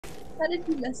How did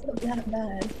you mess up that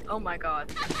bad? Oh my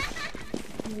god.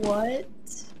 What?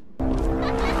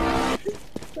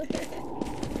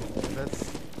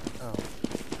 That's. Oh.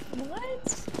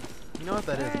 What? You know what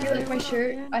that is? You like my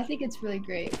shirt? I think it's really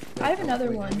great. I have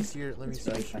another one. Let me see your. Let me It's see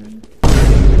really your shirt. funny.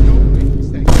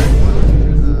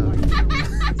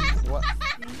 What?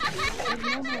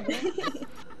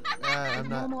 I'm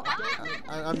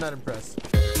not impressed.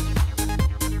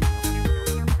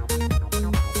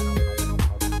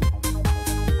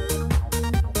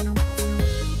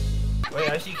 Wait,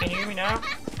 Icy, can you hear me now?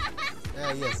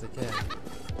 Yes, I can.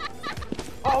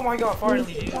 Oh my god,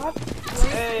 finally, dude.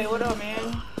 Hey, what up,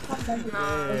 man?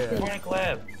 Yeah. We're gonna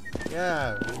collab.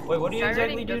 Yeah. Wait, what do you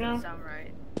exactly do doesn't now? sound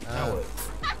right.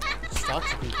 Just talk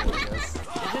to people, I guess. Is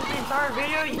this the entire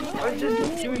video? You are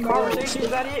just doing conversation? Is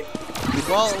that it?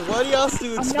 Well, what else do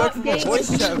you I'm expect not from a gay.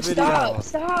 voice chat video?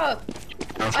 Stop!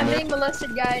 I'm being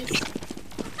molested, guys.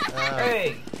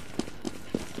 Hey.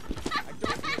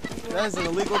 That is an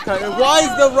illegal kind. Why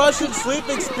is the Russian sleep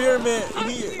experiment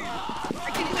here?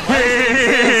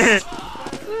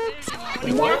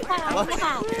 What?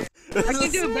 I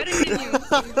can do it better than you.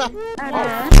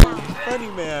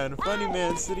 Funny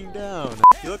man sitting down.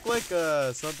 You look like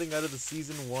something out of the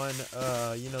season 1,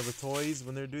 you know, the toys,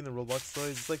 when they're doing the Roblox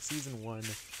toys. It's like season 1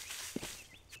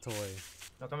 toy.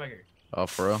 No, come back here. Oh,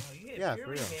 for real? Oh, Yeah,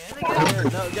 for real. Man.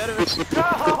 No, get it. No!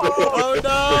 Oh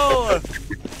no!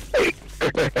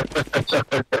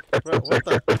 Bro,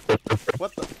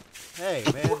 what the? Hey,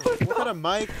 man, what kind of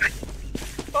mic?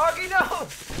 Foggy, no!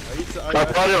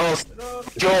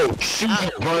 Yo,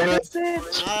 shoot, brother.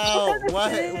 Ow,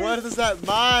 what is that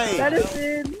mic?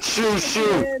 Medicine. Shoot.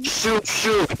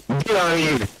 Get out of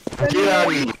here. Get out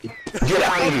of here. Get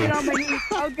out of here.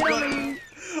 I'll get on my knees.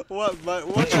 What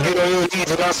Get on your knees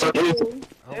and that's what it is. Oh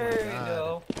my There you God.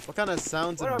 go. What kind of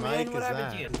sounds What and up, man? mic What is happened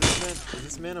that? to you? Is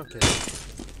this man okay?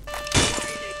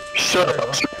 Shut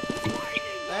up.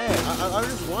 Hey, I'm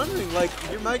just wondering, like,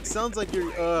 your mic sounds like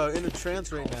you're in a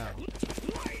trance right now.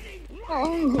 My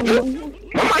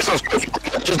mic sounds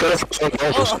perfect. I just got it from someone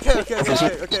else's. Oh, okay.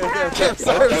 I'm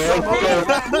sorry. Okay.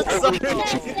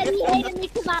 He hated me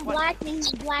because I'm black and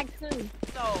he's black too.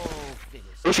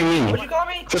 What you mean? What'd you call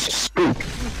me? Just a scoop.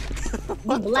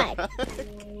 You black.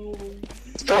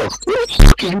 Stop. What the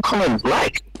fuck you calling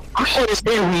black? I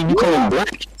understand when you call him black.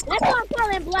 That's why I'm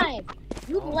calling black.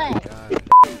 You Oh my black. God.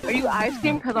 Are you ice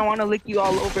cream? Because I want to lick you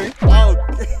all over. Oh.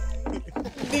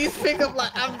 These pickup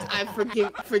like I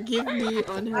forgive me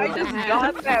on her I just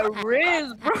behalf. got that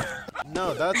Riz, bro.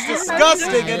 No, that's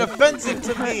disgusting and offensive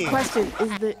to me. Question: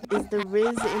 Is the Riz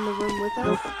in the room with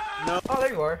us? No. Oh,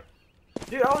 there you are.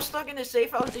 Dude, I was stuck in the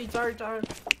safe house the entire time.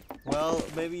 Well,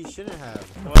 maybe you shouldn't have.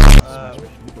 Well, huh?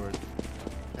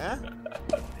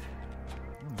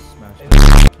 Smash the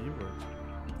keyboard.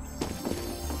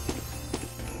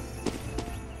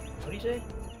 What do you say?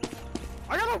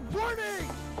 I got a warning!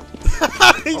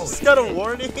 You just got a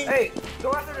warning? Hey,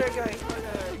 go after that guy.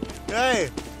 Hey,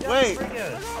 Yeah, wait. bring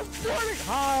us.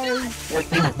 Hi!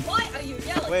 Why are you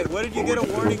yelling? Wait, what did you get a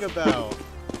warning about?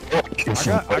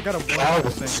 I got a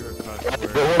warning saying you're a cuss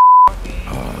word.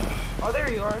 Oh, there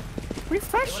you are. Hey,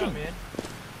 Refreshing. what up, man?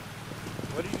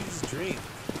 What did you just drink?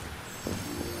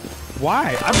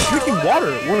 Why? I'm drinking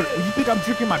water. What? You think I'm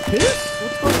drinking my piss?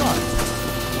 What's going on?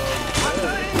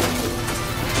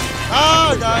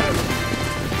 Oh, got it.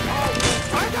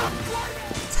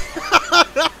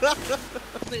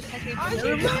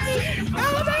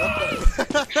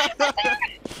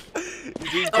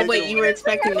 Oh wait, you were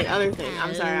expecting the other thing.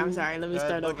 I'm sorry. Let me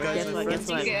start over. Guys, Guess my what? friends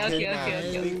Guess what? get kidnapped.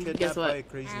 Okay. Being kidnapped Guess what? by a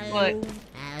crazy man. What?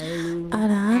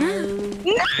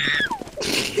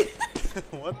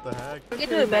 What the heck? You can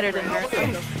do it better than her.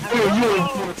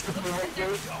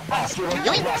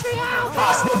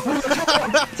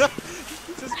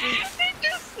 Just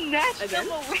Snatched them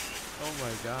away. oh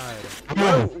my God.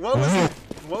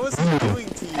 What was he doing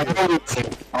to you?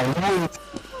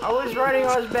 I was riding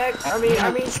on his back. I mean,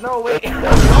 no, wait. Oh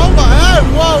my God!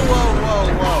 Whoa!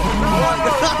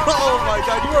 Oh my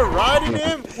God! You were riding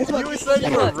him? You were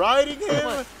saying you were riding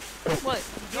him? What?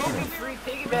 Give me free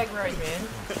piggyback ride, man.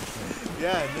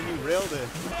 Yeah, and then you railed it.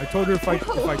 I told her if I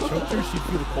choked her, she'd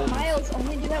feel the cold. Miles,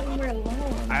 only do that when we're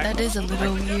alone. That is a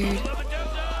little weird.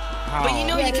 How? But you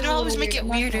know, Yeah, you it is can a always little make it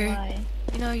weird, I'm not weirder. gonna lie.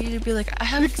 You know, you'd be like, I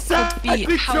have Big Sam, cold feet.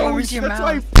 Big How Joey, was your that's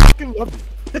why I mouth? fucking love you.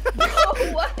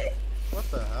 What? What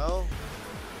the hell?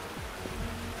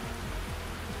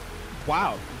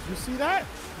 Wow, did you see that?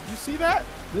 Did you see that?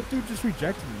 This dude just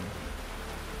rejected me.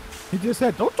 He just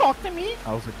said, "Don't talk to me."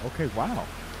 I was like, "Okay, wow."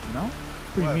 You know,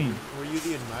 pretty What, mean. Were you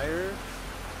the admirer?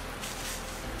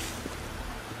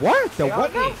 What? The Hey, what?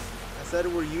 okay. I said,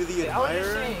 were you the I was just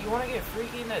admirer? saying, you wanna get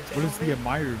freaky in that What is the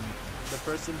admirer? The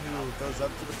person who goes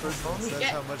up to the person and says Yeah,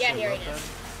 how much yeah, they here love it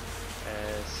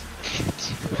them?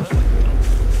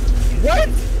 What?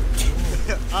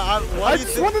 What I do you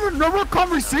just think? wanted a normal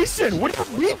conversation. What do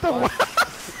you mean the what?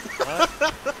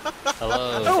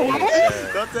 Hello. No,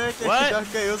 Don't take it. What?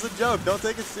 Okay, it was a joke. Don't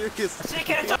take it serious.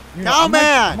 You know, Cowman!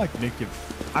 I'm like naked.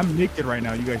 I'm naked right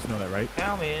now. You guys know that, right?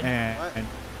 Cowman. And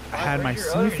I had my Where's your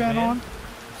ceiling others, fan man? on.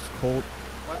 It's cold.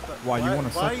 What the? Why, you wanna Why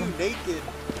suck are you them? naked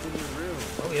in your room?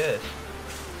 Oh yes.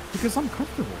 Because I'm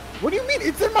comfortable. What do you mean?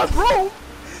 It's in my room.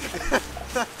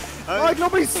 Like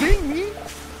nobody's seeing me.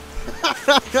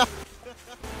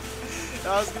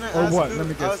 I was gonna Or ask what? who- Let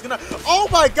me I guess. was gonna. Oh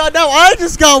my God! Now I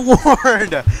just got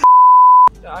warned.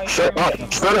 Shut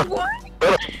up. Shut up.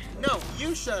 No,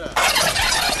 you shut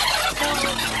up.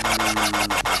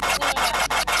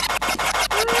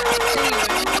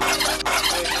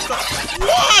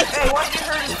 What? Hey, why'd you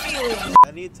hurt his feelings?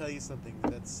 I need to tell you something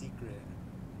that's secret.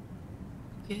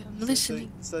 Okay, I'm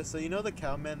listening. So you know the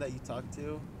cowman that you talked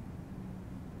to?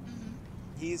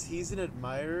 He's an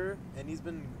admirer, and he's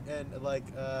been like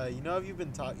you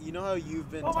know how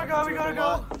you've been Oh my talking God, to we him a gotta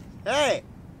lot? go. Hey!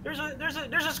 There's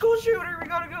a school shooter. We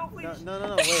gotta go, please.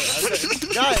 No,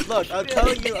 wait. Guys, look, I'm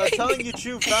telling you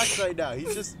true facts right now.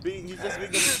 He's just being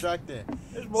distracted.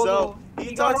 So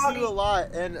he talks to you a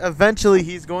lot, and eventually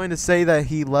he's going to say that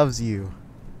he loves you.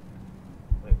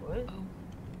 Wait,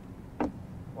 what?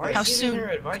 Why are you How giving soon? her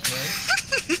advice,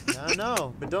 man? I don't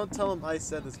know, but don't tell him I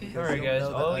said this because Alright, he'll guys.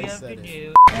 know All that we I have to said it.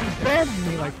 do. Abandon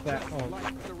me like that. Oh.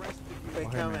 Hey, hey,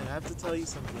 Cowman, man. I have to tell you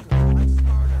something.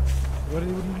 What do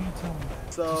you need to tell me?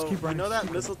 So, keep you running know that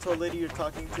secret. mistletoe lady you're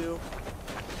talking to?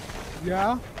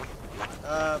 Yeah.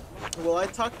 Well, I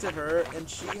talked to her, and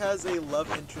she has a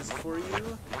love interest for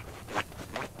you.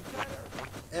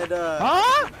 And,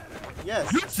 Huh?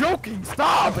 yes. You're joking.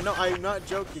 Stop. But no, I'm not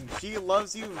joking. She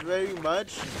loves you very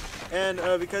much, and,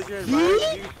 because you're He?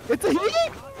 admiring you... It's a he?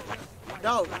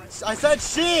 No, I said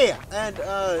she! And,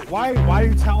 Why are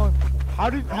you telling? How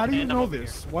do you know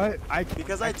this? What?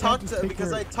 Because I can't talked just take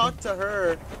her- to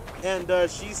her, and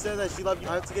she said that she loved you.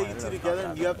 I have to get you two together,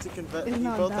 and you have to confess. You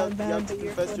both have to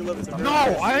confess your love to her.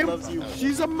 No, She loves you.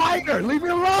 She's a minor. Leave me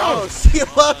alone. No, she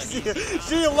loves you.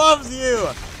 She loves you.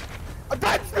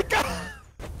 That's the guy.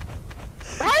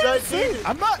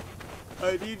 I'm not.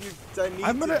 I need you.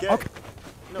 I'm gonna. to get. Okay.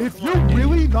 No, If come you're on.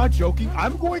 really not joking,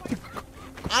 I'm going to.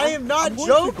 I am not I'm going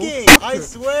to go joking. talk to I her.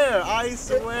 swear. I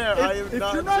swear. I am If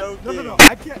not you're not, joking. no,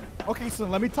 I can't. Okay, so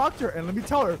let me talk to her and let me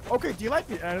tell her. Okay, do you like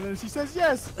me? And then she says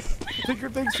yes. Take your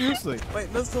thing seriously.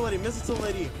 Wait, mistletoe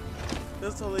lady.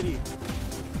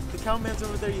 The cowman's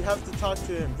over there. You have to talk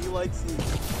to him. He likes you.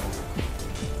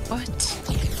 What?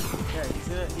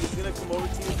 Yeah, he's gonna come over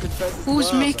to you and confess his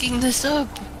Who's love. making this up?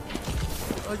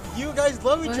 You guys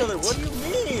love each What? other. What do you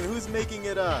mean? Who's making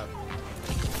it up?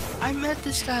 I met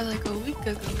this guy like a week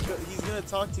ago. He's gonna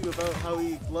talk to you about how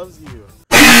he loves you.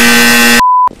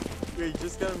 You're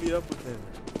just gonna meet up with him.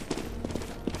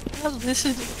 I'm not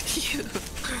listening to you.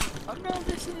 I'm not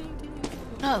listening to you.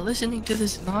 I'm not listening to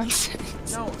this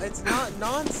nonsense. No, it's not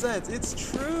nonsense. It's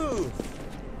truth.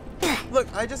 Look,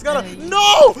 I just gotta. Hey.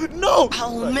 No!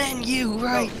 I'll Look. mend you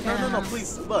right now. No,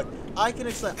 please. Look, I can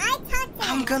explain.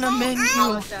 I'm gonna mend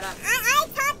you. Shut up.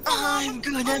 I'm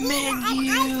gonna mend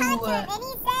you.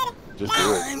 Just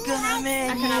do it. I'm gonna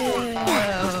mend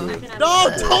you. No,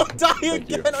 don't die Thank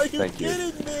you. again. Are you Thank you.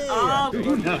 kidding me?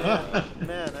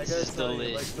 Man, I gotta tell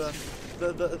you, like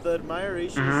the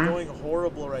admiration is going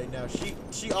horrible right now. She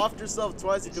offed herself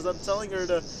twice because I'm telling her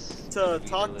to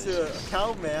talk to a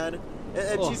cowman,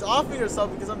 and she's offing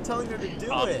herself because I'm telling her to do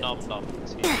it.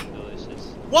 Delicious.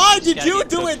 Why Just did gotta you get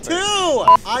do cooked it first.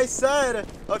 too?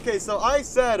 I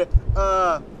said,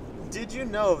 did you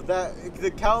know that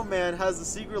the cowman has a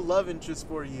secret love interest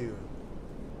for you?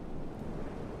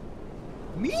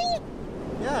 Me?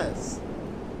 Yes.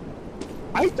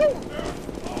 I don't.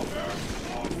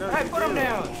 No, Hey, you put him do.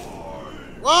 down.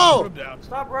 Whoa!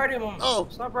 Stop riding him. Oh.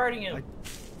 Stop riding him.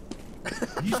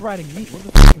 He's riding me. What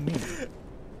the fuck do you mean?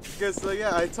 Because so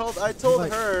yeah, I told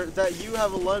like- her that you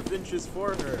have a love interest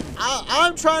for her.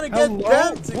 I'm trying to get Hello?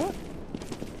 them to.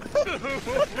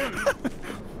 What?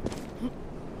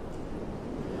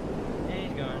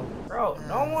 He's gone. Bro,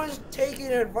 no one's taking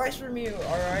advice from you,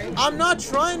 alright? I'm not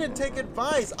trying to take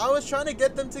advice. I was trying to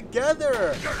get them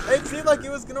together. It seemed like it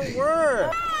was gonna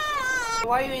work.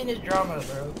 Why are you in this drama,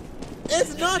 bro?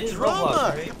 It's not It's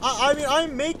drama. Roblox, right? I mean,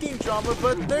 I'm making drama,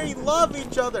 but they love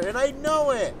each other, and I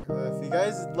know it. If you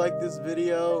guys like this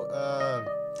video,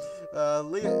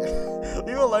 leave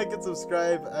a like and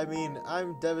subscribe. I mean,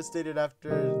 I'm devastated after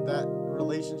that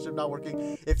relationship not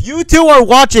working. If you two are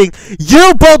watching,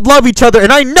 you both love each other,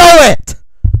 and I know it.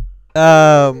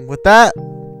 With that,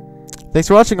 thanks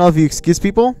for watching, all of you excuse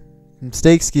people.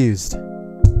 Stay excused.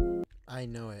 I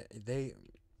know it.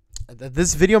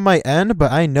 This video might end,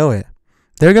 but I know it.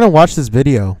 They're gonna watch this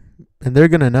video, and they're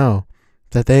gonna know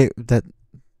that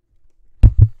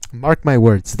mark my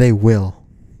words, they will.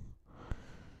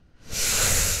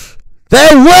 They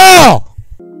will!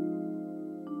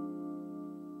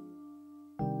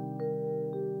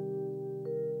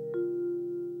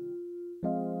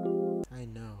 I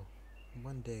know.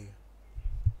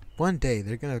 One day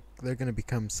they're gonna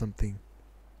become something.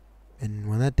 And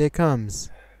when that day comes,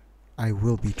 I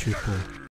will be truthful.